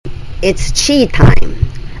It's Qi time.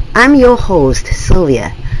 I'm your host,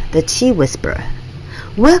 Sylvia, the Qi Whisperer.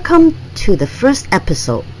 Welcome to the first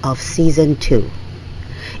episode of Season 2.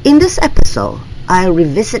 In this episode, I'll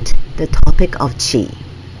revisit the topic of Qi.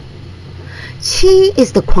 Qi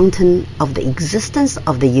is the quantum of the existence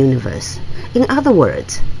of the universe. In other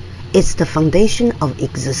words, it's the foundation of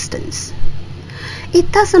existence.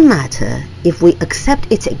 It doesn't matter if we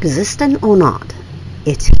accept its existence or not.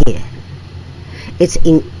 It's here. It's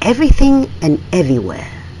in everything and everywhere.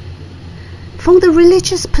 From the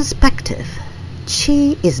religious perspective,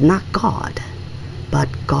 Qi is not God, but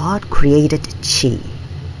God created Qi.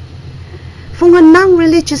 From a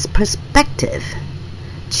non-religious perspective,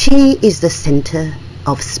 Qi is the center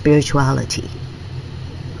of spirituality.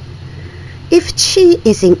 If Qi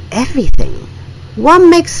is in everything, what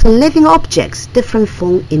makes living objects different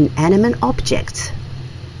from inanimate objects?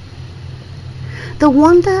 The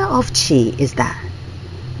wonder of Qi is that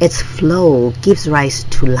its flow gives rise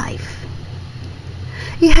to life.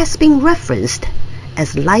 It has been referenced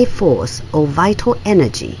as life force or vital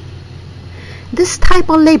energy. This type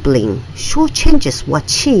of labeling shortchanges what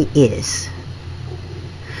Qi is.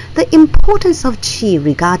 The importance of Qi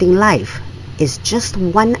regarding life is just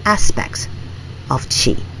one aspect of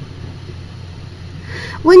Qi.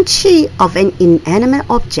 When Qi of an inanimate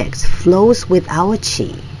object flows with our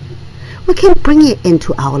Qi, we can bring it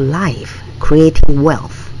into our life, creating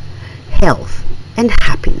wealth, health, and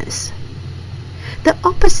happiness. The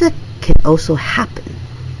opposite can also happen.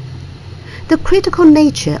 The critical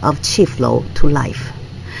nature of Qi flow to life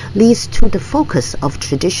leads to the focus of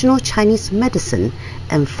traditional Chinese medicine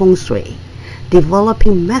and Feng Shui,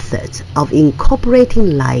 developing methods of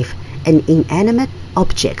incorporating life and inanimate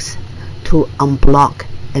objects to unblock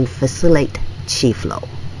and facilitate Qi flow.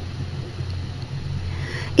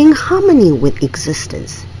 In harmony with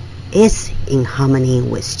existence is in harmony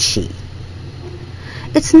with Qi.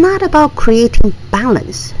 It's not about creating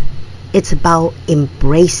balance, it's about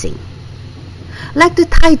embracing. Like the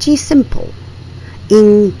Tai Chi symbol,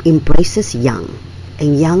 Yin embraces Yang,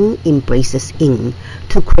 and Yang embraces Yin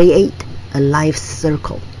to create a life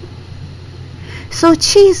circle. So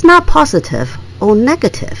Qi is not positive or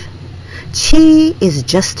negative. Qi is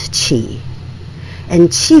just Qi, and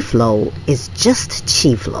Qi flow is just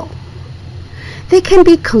Qi flow. They can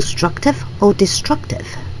be constructive or destructive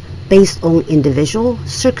based on individual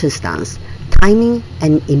circumstance, timing,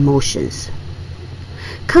 and emotions.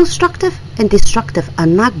 Constructive and destructive are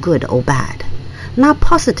not good or bad, not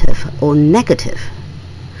positive or negative.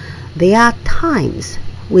 There are times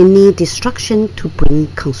we need destruction to bring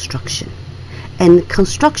construction, and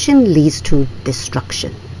construction leads to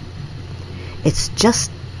destruction. It's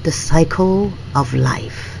just the cycle of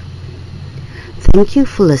life. Thank you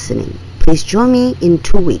for listening. Please join me in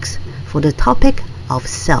 2 weeks for the topic of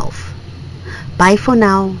self. Bye for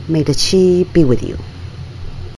now. May the Qi be with you.